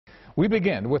We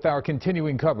begin with our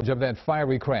continuing coverage of that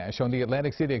fiery crash on the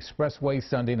Atlantic City Expressway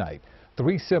Sunday night.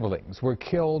 3 siblings were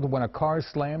killed when a car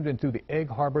slammed into the Egg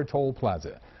Harbor Toll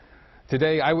Plaza.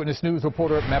 Today, Eyewitness News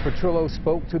reporter Matt Petrillo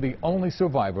spoke to the only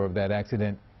survivor of that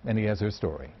accident, and he has her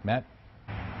story. Matt?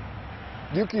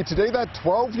 Yuki, today that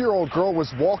 12-year-old girl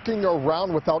was walking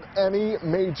around without any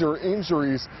major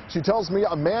injuries. She tells me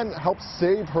a man helped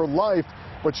save her life,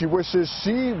 but she wishes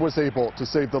she was able to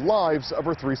save the lives of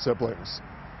her 3 siblings.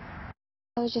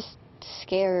 I was just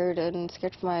scared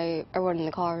for everyone in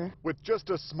the car. With just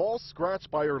a small scratch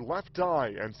by her left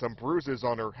eye and some bruises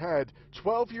on her head,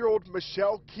 12-year-old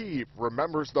Michelle Keeve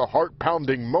remembers the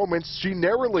heart-pounding moments she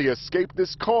narrowly escaped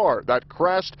this car that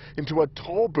crashed into a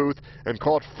toll booth and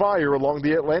caught fire along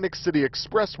the Atlantic City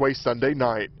Expressway Sunday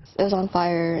night. It was on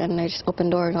fire, and I just opened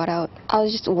the door and got out. I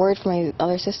was just worried for my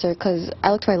other sister because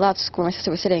I looked to my left where my sister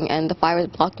was sitting, and the fire was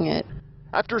blocking it.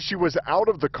 After she was out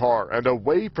of the car and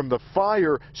away from the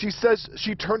fire, she says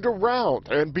she turned around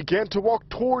and began to walk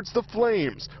towards the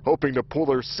flames, hoping to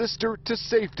pull her sister to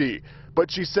safety.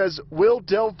 But she says Will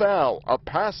Del Val, a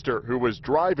pastor who was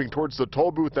driving towards the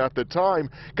toll booth at the time,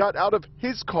 got out of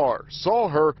his car, saw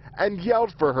her, and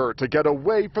yelled for her to get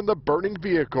away from the burning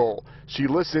vehicle. She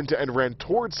listened and ran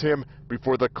towards him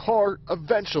before the car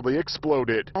eventually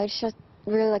exploded. I just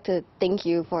really like to thank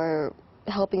you for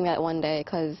helping me that one day,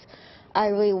 because I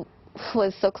really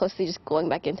was so close to just going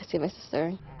back in to see my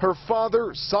sister. Her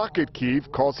father, Socket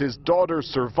Keeve, calls his daughter's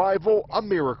survival a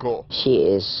miracle. She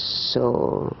is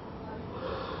so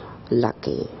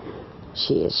lucky.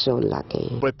 She is so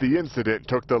lucky. But the incident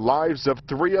took the lives of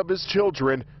 3 of his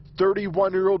children,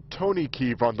 31-year-old Tony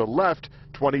Keeve on the left,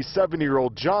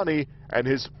 27-year-old Johnny, and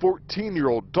his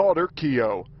 14-year-old daughter,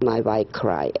 Keo. My wife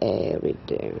cries every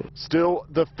day. Still,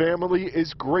 the family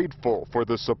is grateful for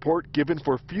the support given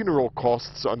for funeral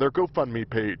costs on their GoFundMe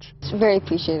page. It's very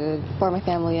appreciated for my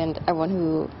family and everyone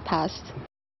who passed.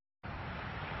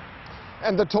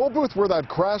 And the toll booth where that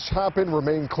crash happened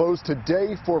remained closed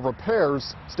today for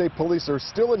repairs. State police are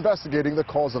still investigating the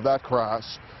cause of that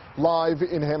crash. Live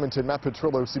in Hamilton, Matt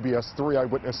Petrillo, CBS 3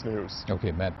 Eyewitness News.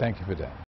 Okay, Matt, thank you for that.